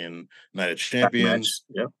fucking Night of Champions.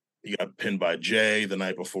 Yep. He got pinned by Jay the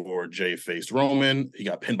night before Jay faced Roman. He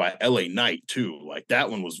got pinned by LA Knight too. Like,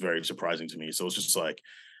 that one was very surprising to me. So it's just like,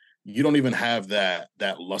 you don't even have that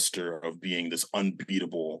luster of being this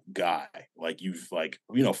unbeatable guy. Like, you've, like,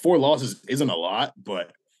 you know, 4 losses isn't a lot,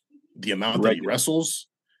 but the amount that he wrestles,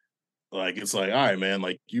 like, it's like, all right, man,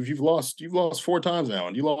 like, you've lost 4 times now,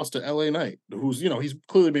 and you lost to LA Knight, who's, you know, he's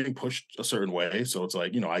clearly being pushed a certain way. So it's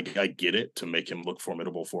like, you know, I get it to make him look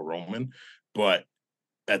formidable for Roman, but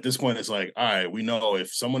at this point, it's like, all right, we know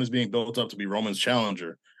if someone is being built up to be Roman's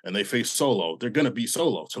challenger and they face Solo, they're gonna be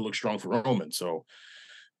Solo to look strong for Roman. So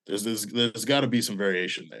there's got to be some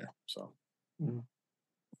variation there. So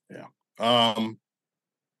yeah.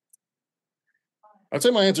 I'd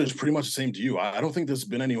say my answer is pretty much the same to you. I don't think there's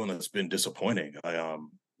been anyone that's been disappointing.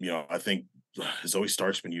 You know, I think Zoe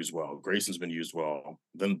Stark's been used well. Grayson's been used well.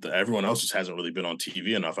 Then everyone else just hasn't really been on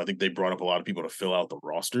TV enough. I think they brought up a lot of people to fill out the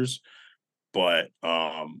rosters, but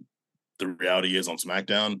the reality is, on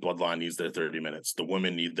SmackDown, Bloodline needs their 30 minutes. The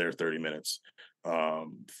women need their 30 minutes.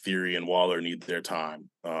 Theory and Waller need their time.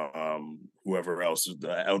 Whoever else,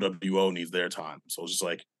 the LWO needs their time. So it's just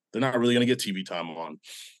like, they're not really going to get TV time on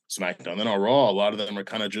SmackDown. Then on Raw, a lot of them are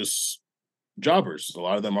kind of just jobbers. A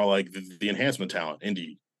lot of them are like the enhancement talent.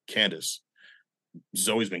 Indy, Candice.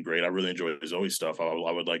 Zoe's been great. I really enjoy Zoe's stuff.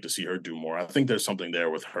 I would like to see her do more. I think there's something there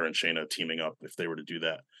with her and Shayna teaming up if they were to do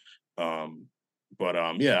that.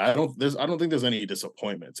 Yeah, I don't think there's any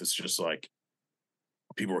disappointments. It's just like,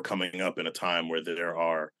 people are coming up in a time where there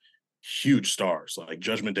are huge stars. Like,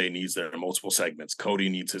 Judgment Day needs their multiple segments. Cody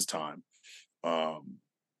needs his time.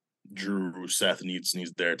 Drew, Seth needs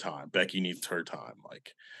their time. Becky needs her time.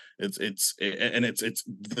 Like, it's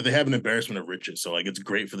they have an embarrassment of riches. So, like, it's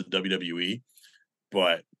great for the WWE,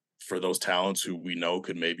 but for those talents who we know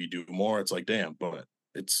could maybe do more, it's like, damn. But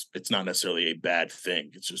it's not necessarily a bad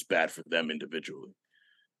thing. It's just bad for them individually.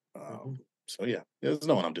 So yeah, there's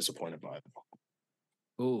no one I'm disappointed by.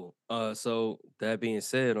 Cool. So that being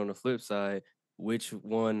said, on the flip side, which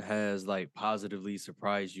one has like positively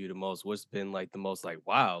surprised you the most? What's been like the most like,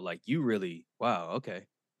 wow, like you really, wow, okay,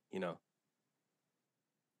 you know?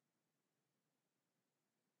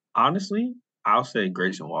 Honestly, I'll say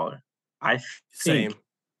Grayson Waller. I think Same.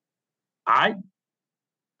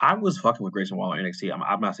 I was fucking with Grayson Waller in NXT.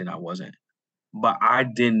 I'm not saying I wasn't, but I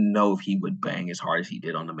didn't know if he would bang as hard as he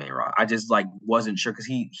did on the main roster. I just like wasn't sure because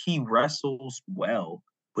he wrestles well,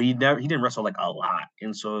 but he didn't wrestle like a lot,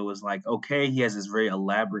 and so it was like, okay, he has this very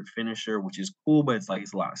elaborate finisher, which is cool, but it's like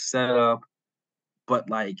it's a lot of setup. But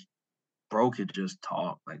like, bro could just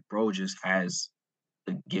talk. Like, bro just has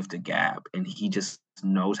the gift of gab, and he just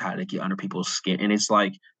knows how to get under people's skin, and it's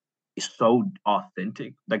like, it's so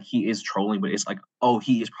authentic. Like, he is trolling, but it's like, oh,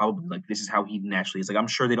 he is probably like, this is how he naturally is. Like, I'm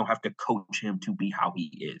sure they don't have to coach him to be how he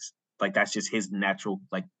is. Like, that's just his natural,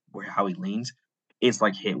 like, how he leans. It's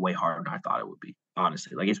like hit way harder than I thought it would be.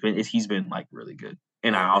 Honestly, like, he's been like really good,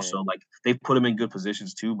 and I also like they've put him in good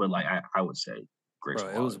positions too. But like, I would say Grayson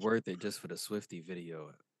Bro, it was worth it just for the Swifty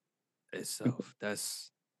video itself.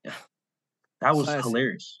 That's that was classic.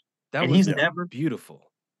 Hilarious. That and was he's never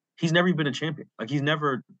beautiful. He's never been a champion. Like, he's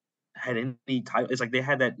never had any title. It's like they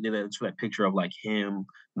had that picture of like him,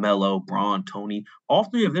 Mello, Braun, Tony. All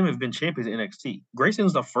 3 of them have been champions in NXT.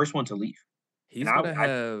 Grayson's the first one to leave. He's gonna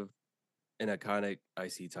have an iconic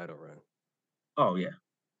IC title run. Oh yeah,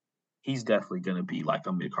 he's definitely gonna be like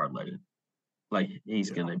a mid card legend. Like, he's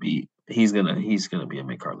gonna be a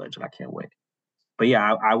mid card legend. I can't wait. But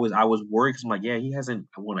yeah, I was worried because I'm like, yeah, he hasn't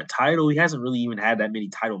won a title. He hasn't really even had that many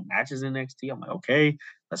title matches in NXT. I'm like, okay,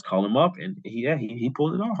 let's call him up, and he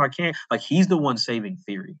pulled it off. I can't, like, he's the one saving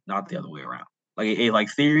Theory, not the other way around. Like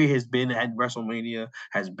Theory has been at WrestleMania,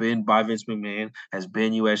 has been by Vince McMahon, has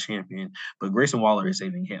been U.S. champion, but Grayson Waller is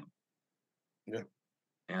saving him. Yeah,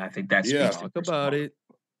 and I think that's talk about it.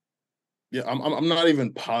 Yeah, I'm not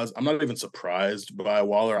even I'm not even surprised by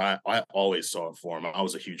Waller. I always saw it for him. I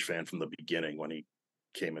was a huge fan from the beginning when he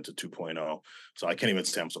came into 2.0. So I can't even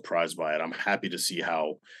say I'm surprised by it. I'm happy to see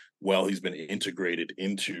how well he's been integrated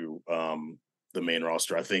into the main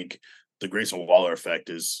roster. I think the Grayson Waller effect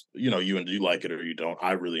is, you like it or you don't.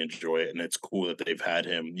 I really enjoy it, and it's cool that they've had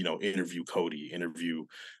him, interview Cody, interview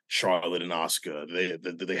Charlotte and Asuka.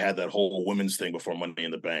 They had that whole women's thing before Money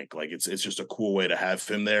in the Bank. Like it's just a cool way to have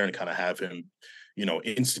him there and kind of have him,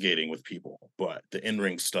 instigating with people. But the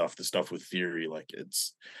in-ring stuff, the stuff with Theory, like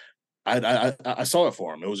I saw it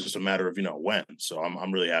for him. It was just a matter of when. So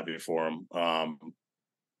I'm really happy for him.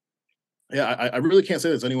 Yeah, I really can't say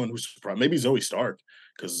there's anyone who's surprised. Maybe Zoe Stark,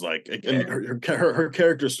 because like again, her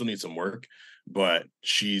character still needs some work, but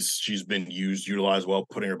she's been utilized well.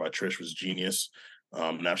 Putting her by Trish was genius.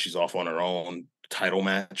 Now she's off on her own title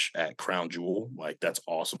match at Crown Jewel. Like that's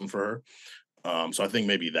awesome for her. So I think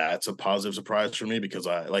maybe that's a positive surprise for me because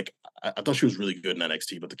I thought she was really good in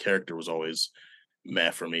NXT, but the character was always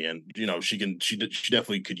meh for me. And she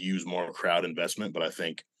definitely could use more crowd investment, but I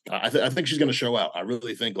think she's going to show out. I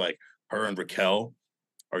really think like her and Raquel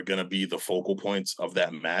are going to be the focal points of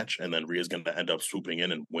that match, and then Rhea's going to end up swooping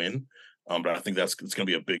in and win. But I think it's going to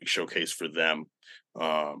be a big showcase for them.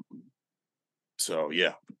 So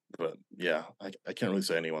yeah, but yeah, I can't really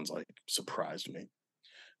say anyone's like surprised me.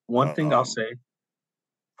 One thing I'll say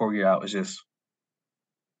before we get out is just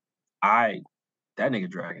that nigga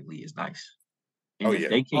Dragon Lee is nice. And if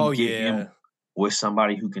they can get him with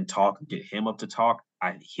somebody who can talk and get him up to talk,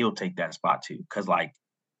 he'll take that spot too. Cause like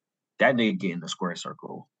that nigga get in the square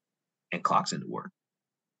circle and clocks into work.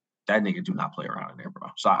 That nigga do not play around in there, bro.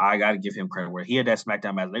 So I got to give him credit where he had that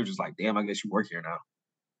SmackDown match. They were just like, damn, I guess you work here now.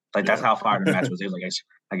 Like that's how fire the match was. They was like,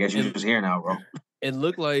 I guess you're just here now, bro. It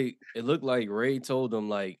looked like Ray told him,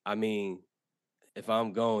 like, I mean, if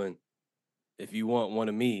I'm going, if you want one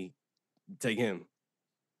of me, take him.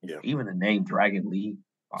 Yeah. Even the name Dragon Lee,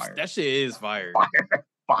 fire. That shit is fire.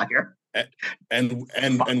 Fire. And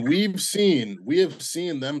we have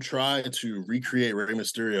seen them try to recreate Rey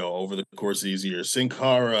Mysterio over the course of these years. Sin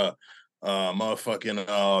Cara, motherfucking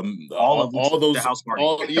all of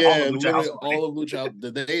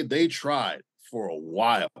Lucha. They tried for a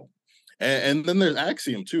while. And then there's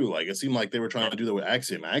Axiom too. Like it seemed like they were trying to do that with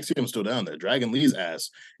Axiom. Axiom's still down there. Dragon Lee's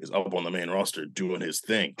ass is up on the main roster doing his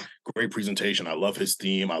thing. Great presentation. I love his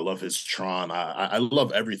theme. I love his Tron. I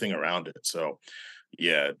love everything around it. So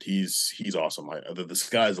yeah, he's awesome. The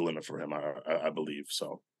sky's the limit for him. I believe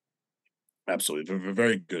so. Absolutely,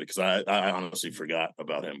 very good. Because I honestly forgot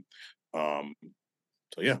about him.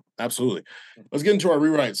 So yeah, absolutely. Let's get into our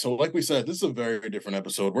rewrite. So like we said, this is a very different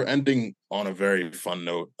episode. We're ending on a very fun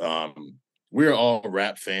note. We're all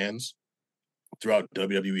rap fans. Throughout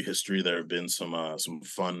WWE history, there have been some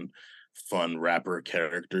fun rapper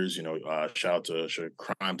characters. Shout out to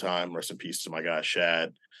Crime Time. Rest in peace to my guy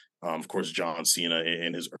Shad. Of course, John Cena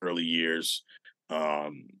in his early years.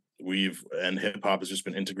 And hip hop has just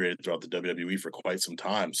been integrated throughout the WWE for quite some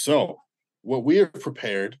time. So what we have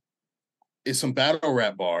prepared is some battle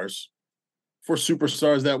rap bars for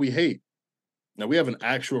superstars that we hate. Now we have an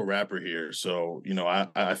actual rapper here, so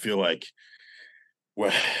I feel like,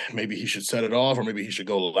 well, maybe he should set it off, or maybe he should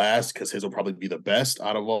go last because his will probably be the best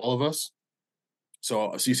out of all of us. So,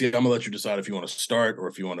 CC, I'm gonna let you decide if you want to start or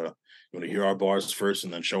if you want to hear our bars first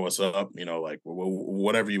and then show us up. Like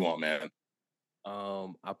whatever you want, man.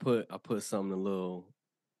 I put something a little,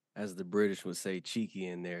 as the British would say, cheeky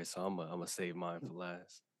in there, so I'm gonna save mine for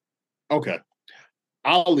last. Okay,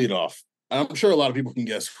 I'll lead off. I'm sure a lot of people can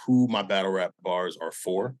guess who my battle rap bars are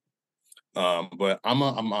for, but I'm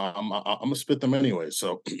gonna spit them anyway.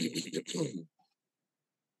 So,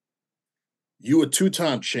 you a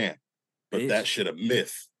 2-time champ, but that shit a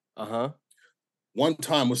myth. One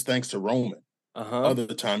time was thanks to Roman. Other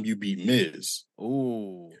time you beat Miz.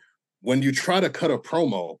 Ooh. When you try to cut a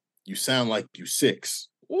promo, you sound like you 6.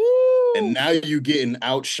 Ooh. And now you getting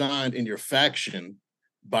outshined in your faction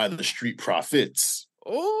by the Street Profits.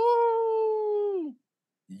 Ooh.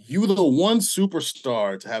 You the one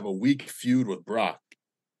superstar to have a weak feud with Brock.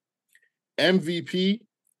 MVP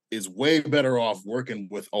is way better off working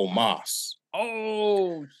with Omos.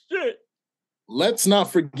 Oh, shit. Let's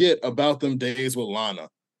not forget about them days with Lana.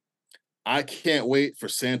 I can't wait for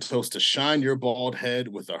Santos to shine your bald head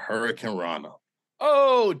with a Hurricane Rana.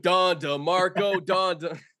 Oh, Don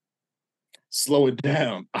DeMarco, Slow it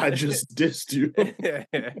down. I just dissed you.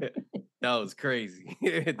 That was crazy.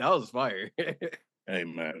 That was fire. Hey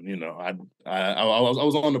man, I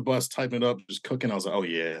was on the bus typing it up, just cooking. I was like, oh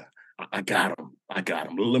yeah, I got him.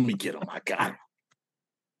 Let me get him. I got him.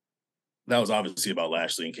 That was obviously about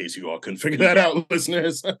Lashley, in case you all couldn't figure that out,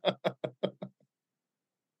 listeners.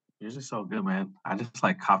 You're just so good, man. I just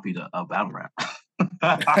like copied a battle rap.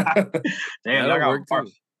 Damn, That'll y'all got work bars.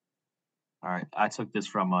 too. All right, I took this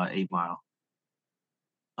from 8 Mile.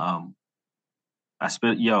 I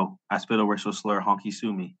spit a racial slur, honky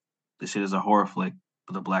sue me. This shit is a horror flick,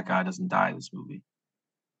 but the black guy doesn't die in this movie.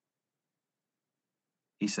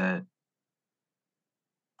 He said,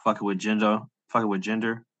 fucking with gender,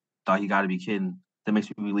 thought you gotta be kidding. That makes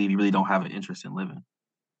me believe you really don't have an interest in living.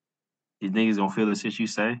 You niggas gonna feel the shit you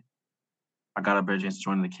say? I got a better chance of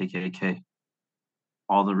joining the KKK.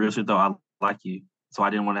 All the real shit though, I like you, so I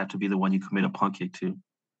didn't want to have to be the one you commit a punk kick to.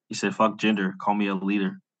 He said, fuck gender, call me a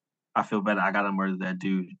leader. I feel better. I gotta murder that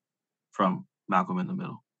dude from Malcolm in the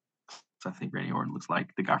Middle. So I think Randy Orton looks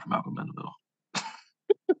like the guy from Malcolm in the Middle.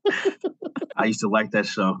 I used to like that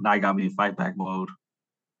show. Now he got me in fight back mode.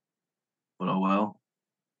 But oh well.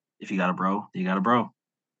 If you got a bro, then you got a bro.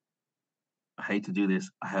 I hate to do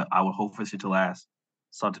this. I would hope for shit to last.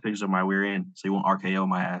 Saw the pictures of my rear end, so you won't RKO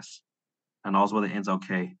my ass. And all's well that ends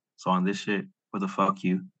okay. So on this shit, what the fuck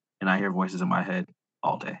you? And I hear voices in my head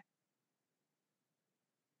all day.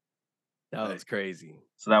 That was crazy.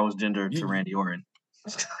 So that was gender to Randy Orton. I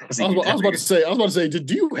was about to say,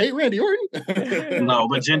 do you hate Randy Orton? No,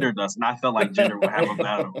 but gender does. And I felt like gender would have a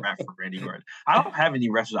battle rap for Randy Orton. I don't have any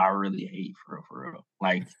wrestlers I really hate for real.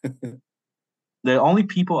 Like the only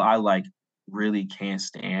people I like really can't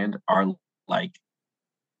stand are like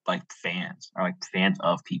fans, or like fans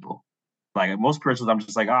of people. Like most persons, I'm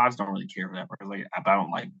just like, I just don't really care for that person. Like I don't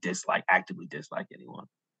actively dislike anyone.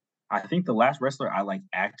 I think the last wrestler I like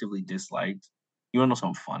actively disliked, you wanna know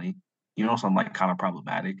something funny? You know something like kind of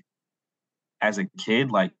problematic? As a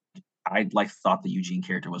kid, like I thought the Eugene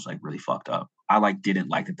character was like really fucked up. I didn't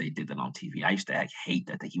like that they did that on TV. I used to hate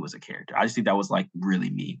that he was a character. I just think that was like really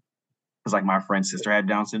mean. Because like my friend's sister had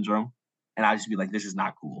Down syndrome, and I used to be like, this is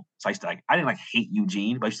not cool. So I used to I didn't hate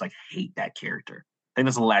Eugene, but I used to hate that character. I think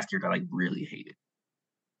that's the last character I really hated.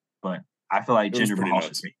 But I feel like Ginger Mahal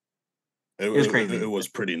should be. It was crazy. It was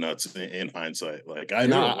pretty nuts in hindsight. Like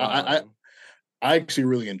I actually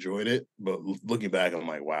really enjoyed it, but looking back, I'm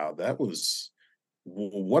like, wow, that was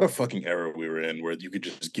what a fucking era we were in, where you could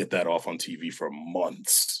just get that off on TV for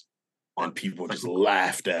months, and people just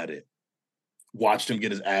laughed at it. Watched him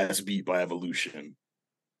get his ass beat by Evolution.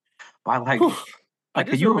 But I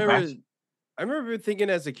remember thinking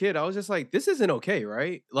as a kid, I was just like, this isn't okay,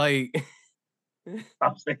 right? Like, I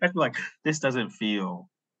feel like this doesn't feel.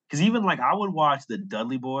 Because even I would watch the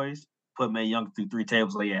Dudley Boys put Mae Young through 3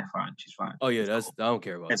 tables. Like, yeah, fine, she's fine. Oh yeah, cool. I don't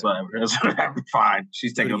care about that's that. That's whatever. Fine,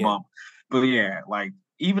 she's taking a bump. But yeah,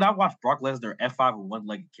 even I watched Brock Lesnar F5 with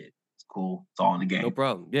one-legged kid. It's cool. It's all in the game. No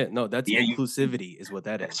problem. Yeah, no, that's inclusivity is what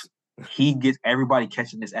that is. He gets everybody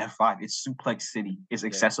catching this F5. It's Suplex City. It's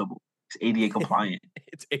accessible. It's ADA compliant.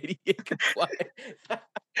 It's ADA compliant.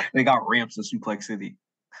 They got ramps in Suplex City.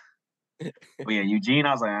 But yeah, Eugene,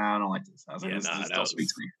 I was like, I don't like this. I was like, this don't speak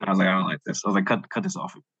to me. I was like, I don't like this. I was like, cut this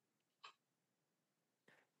off.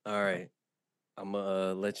 All right. I'm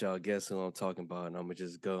gonna let y'all guess who I'm talking about, and I'm gonna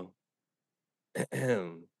just go.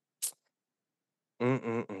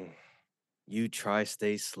 You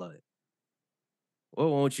tri-state slut. What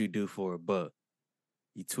won't you do for a buck?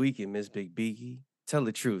 You tweaking, Miss Big Beaky. Tell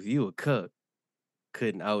the truth, you a cuck.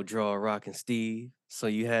 Couldn't outdraw Rockin' Steve, so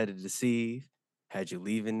you had to deceive. Had you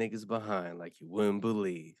leaving niggas behind like you wouldn't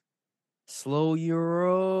believe. Slow your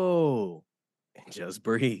roll and just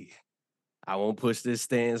breathe. I won't push this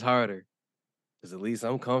stance harder, because at least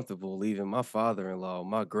I'm comfortable leaving my father-in-law,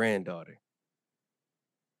 my granddaughter.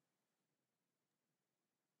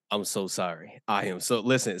 I'm so sorry. I am so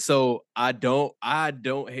listen. So I don't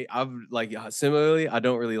hate. Similarly, I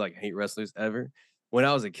don't really hate wrestlers ever. When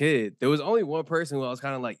I was a kid, there was only one person who I was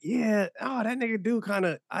kind of like, yeah, oh, that nigga dude kind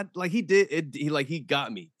of, he did it. He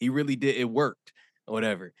got me. He really did. It worked or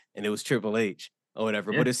whatever. And it was Triple H or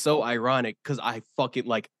whatever. Yeah. But it's so ironic because I fucking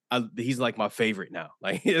he's like my favorite now.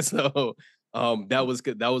 So that was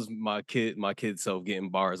good. That was my kid self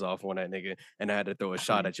getting bars off on that nigga, and I had to throw a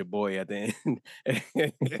shot at your boy at the end.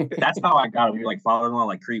 That's how I got him. You're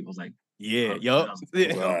father-in-law, Creep was like, yeah, yup.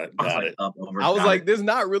 I was like, there's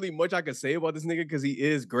not really much I could say about this nigga because he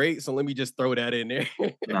is great. So let me just throw that in there.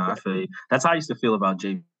 Nah, I feel you. That's how I used to feel about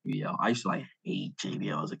JBL. I used to hate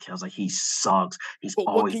JBL as a kid. I was like, he sucks. He's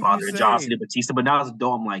always bothering Johnson and Batista. But now as a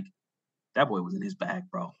adult, I'm like, that boy was in his bag,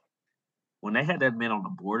 bro. When they had that man on the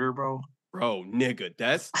border, bro, nigga,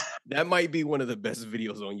 that might be one of the best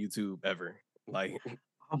videos on YouTube ever.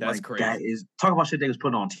 That's crazy. That is talking about shit they was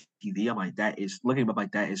putting on TV. I'm like, that is looking up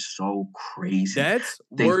that is so crazy. That's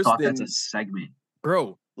worse than that's a segment,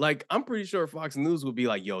 bro. Like, I'm pretty sure Fox News would be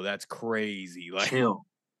like, yo, that's crazy. Like, Chill.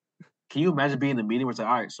 Can you imagine being in a meeting where it's like,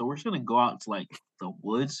 all right, so we're just gonna go out to like the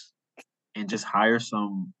woods and just hire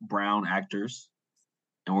some brown actors,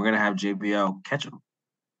 and we're gonna have JBL catch them.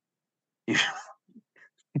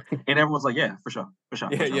 And everyone's like, yeah, for sure.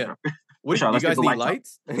 yeah. For sure. You Let's get guys the need lights.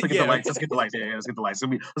 lights? Let's get the lights. Let's get the lights. Yeah, let's get the lights.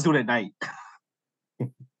 Let's do it at night.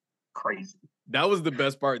 Crazy. That was the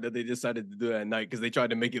best part that they decided to do at night because they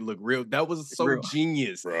tried to make it look real. That was so Real.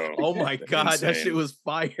 genius. Bro, Oh my God, that shit was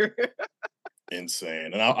fire.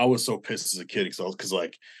 Insane. And I was so pissed as a kid because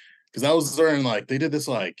I was during like they did this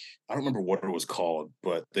like I don't remember what it was called,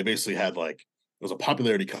 but they basically had like it was a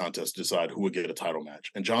popularity contest to decide who would get a title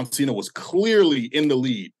match. And John Cena was clearly in the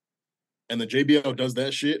lead. And the JBL does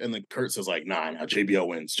that shit, and then Kurt says like, nah, JBL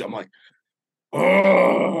wins. I'm like,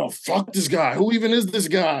 oh, fuck this guy. Who even is this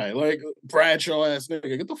guy? Like Bradshaw ass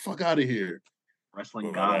nigga. Get the fuck out of here.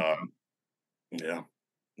 Wrestling god. Yeah.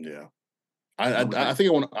 I think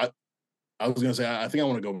I want to. I was gonna say I think I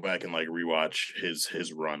want to go back and like rewatch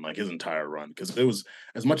his run, like his entire run, because it was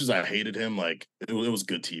as much as I hated him, like it was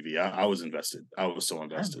good TV. I was invested. I was so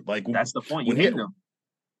invested. Like that's the point. You hated him.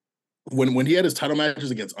 When he had his title matches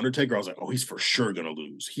against Undertaker, I was like, oh, he's for sure gonna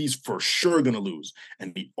lose. He's for sure gonna lose,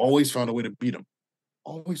 and he always found a way to beat him.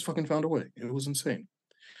 Always fucking found a way. It was insane.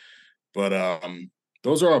 But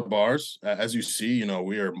those are our bars. As you see, you know,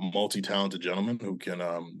 we are multi-talented gentlemen who can,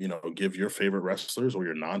 you know, give your favorite wrestlers or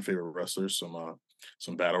your non-favorite wrestlers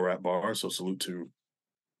some battle rap bars. So salute to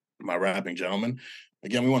my rapping gentlemen.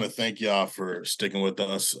 Again, we want to thank y'all for sticking with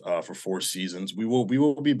us for 4 seasons. We will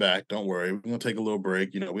be back. Don't worry. We're gonna take a little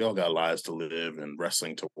break. You know, we all got lives to live and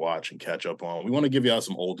wrestling to watch and catch up on. We want to give y'all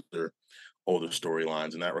some older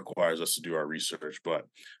storylines, and that requires us to do our research. But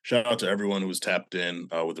shout out to everyone who's tapped in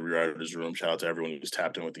with the Rewriters Room. Shout out to everyone who's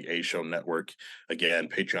tapped in with the A Show Network. Again,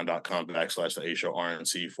 patreon.com/the A Show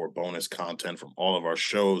RNC for bonus content from all of our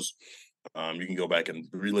shows. You can go back and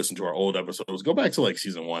re-listen to our old episodes. Go back to like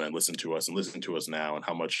season 1 and listen to us now and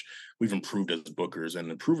how much we've improved as bookers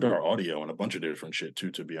and improved our audio and a bunch of different shit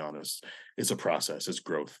too, to be honest. It's a process, it's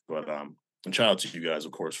growth. But and shout out to you guys,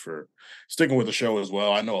 of course, for sticking with the show as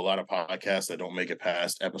well. I know a lot of podcasts that don't make it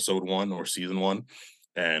past episode 1 or season 1,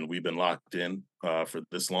 and we've been locked in for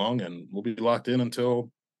this long, and we'll be locked in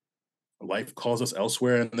until life calls us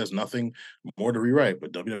elsewhere and there's nothing more to rewrite.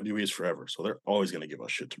 But WWE is forever, so they're always going to give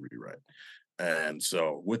us shit to rewrite. And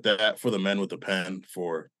so with that, for the men with the pen,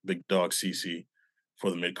 for Big Dog CC,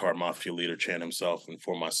 for the mid-card mafia leader Chan himself, and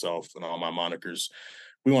for myself and all my monikers,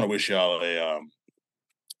 we want to wish y'all a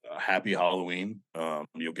happy Halloween.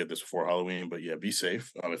 You'll get this before Halloween, but yeah, be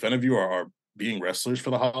safe. If any of you are being wrestlers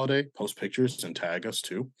for the holiday, post pictures and tag us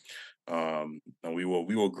too. And we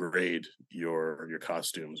will grade your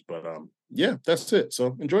costumes. But yeah, that's it.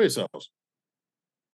 So enjoy yourselves.